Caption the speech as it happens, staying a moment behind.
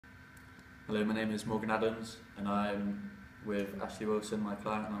Hello, my name is Morgan Adams and I'm with Ashley Wilson, my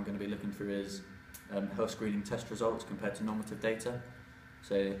client, and I'm going to be looking through his health screening test results compared to normative data.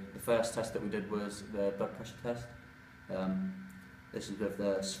 So the first test that we did was the blood pressure test. This is with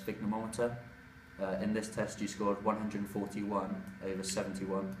the sphygmomanometer. In this test you scored 141 over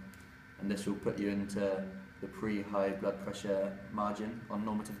 71, and this will put you into the pre-high blood pressure margin on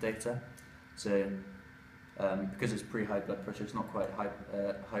normative data. So because it's pre-high blood pressure, it's not quite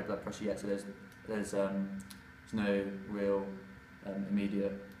high blood pressure yet, so there's no real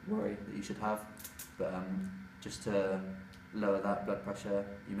immediate worry that you should have. But just to lower that blood pressure,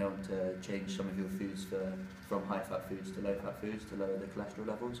 you may want to change some of your foods from high-fat foods to low-fat foods to lower the cholesterol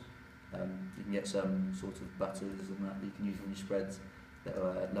levels. You can get some sort of butters and that you can use on your spreads that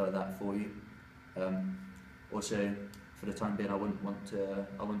will lower that for you. Also, for the time being, I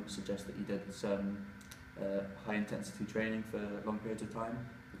wouldn't suggest that you did some high intensity training for long periods of time,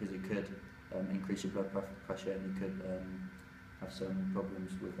 because it could increase your blood pressure and you could have some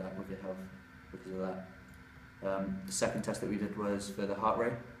problems with that, with your health, because of that. The second test that we did was for the heart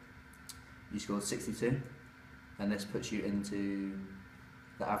rate. You scored 62, and this puts you into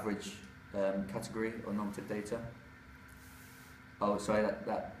the average category on normative data. Oh, sorry,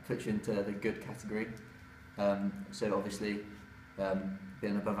 that puts you into the good category. So obviously,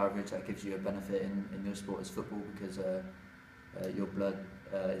 being above average, that gives you a benefit in your sport as football, because your blood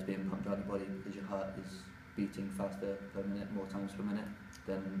is being pumped around your body, because your heart is beating faster per minute, more times per minute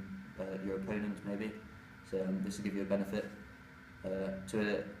than your opponents maybe. So this will give you a benefit.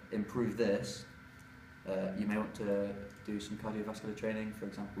 To improve this, you may want to do some cardiovascular training, for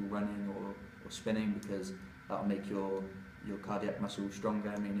example running or spinning, because that will make your cardiac muscle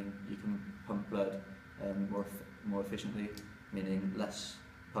stronger, meaning you can pump blood more efficiently, meaning less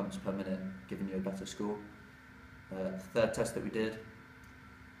pumps per minute, giving you a better score. The third test that we did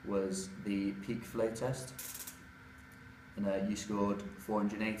was the peak flow test, and you scored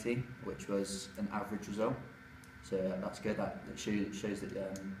 480, which was an average result. So that's good. That shows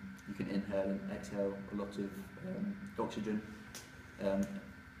that you can inhale and exhale a lot of oxygen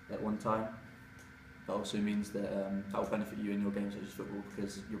at one time. That also means that that will benefit you in your games such as football,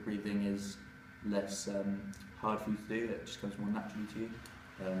 because your breathing is less hard for you to do. It just comes more naturally to you.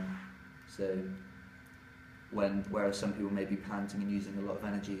 Whereas some people may be panting and using a lot of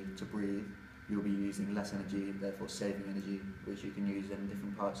energy to breathe, you'll be using less energy, therefore saving energy, which you can use in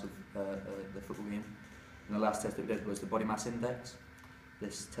different parts of the football game. And the last test that we did was the body mass index.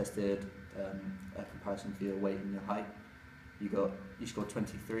 This tested a comparison for your weight and your height. You scored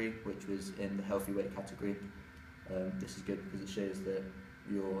 23, which was in the healthy weight category. This is good because it shows that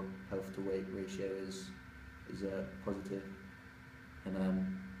your health to weight ratio is positive,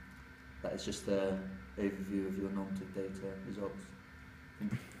 and that is just the overview of your normative data results.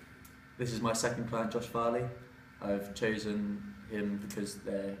 This is my second client, Josh Farley. I've chosen him because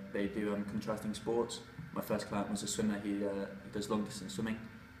they do contrasting sports. My first client was a swimmer. He does long distance swimming,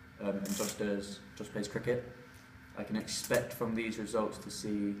 and Josh plays cricket. I can expect from these results to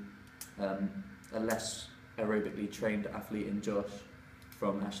see a less aerobically trained athlete in Josh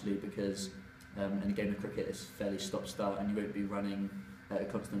from Ashley, because in a game of cricket it's fairly stop-start and you won't be running at a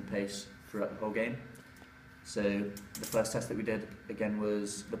constant pace throughout the whole game. So the first test that we did again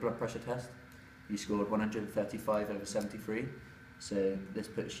was the blood pressure test. You scored 135 over 73, so this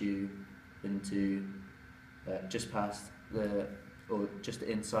puts you into just past or just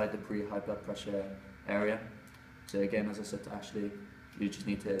inside the pre-high blood pressure area. So again, as I said to Ashley, you just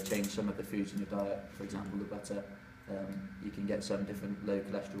need to change some of the foods in your diet. For example, the butter. You can get some different low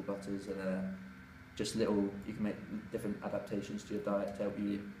cholesterol butters, and you can make different adaptations to your diet to help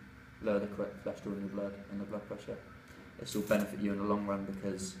you lower the correct cholesterol in your blood and the blood pressure. This will benefit you in the long run,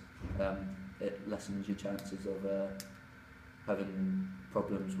 because it lessens your chances of having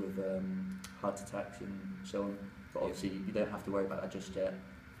problems with heart attacks and so on. But obviously you don't have to worry about that just yet,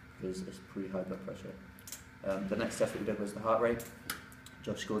 because it's pre-high blood pressure. The next test that we did was the heart rate.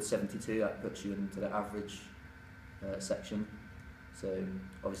 Josh scored 72. That puts you into the average section. So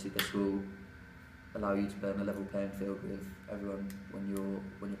obviously this will allow you to play on a level playing field with everyone when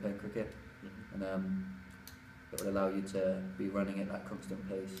you're playing cricket, and it will allow you to be running at that constant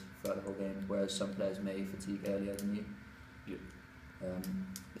pace throughout the whole game, whereas some players may fatigue earlier than you.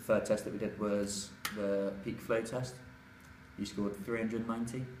 The third test that we did was the peak flow test. You scored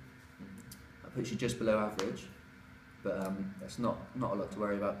 390. That puts you just below average, but that's not a lot to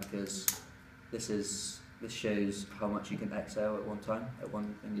worry about, because this shows how much you can exhale at one time,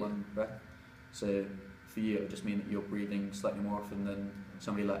 in one breath. So for you, it would just mean that you're breathing slightly more often than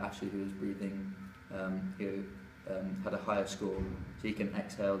somebody like Ashley, who was breathing, who had a higher score. so he can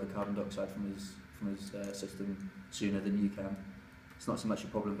exhale the carbon dioxide from his system sooner than you can. It's not so much a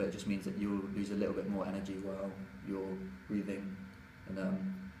problem, but it just means that you'll lose a little bit more energy while you're breathing.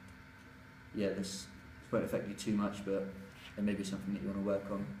 And yeah, this won't affect you too much, but it may be something that you want to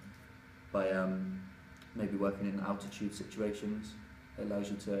work on by maybe working in altitude situations. It allows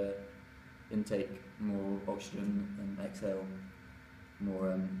you to intake more oxygen and exhale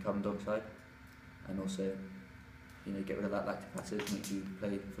more carbon dioxide, and also get rid of that lactic acid, make you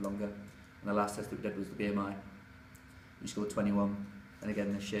play for longer. And the last test that we did was the BMI. You scored 21, and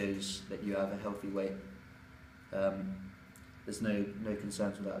again this shows that you have a healthy weight. There's no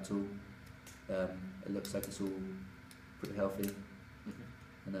concerns with that at all. It looks like it's all pretty healthy.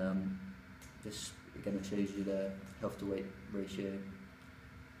 And this again, it shows you the health to weight ratio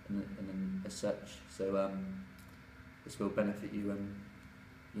and as such. So this will benefit you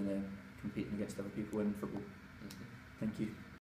when competing against other people in football. Thank you.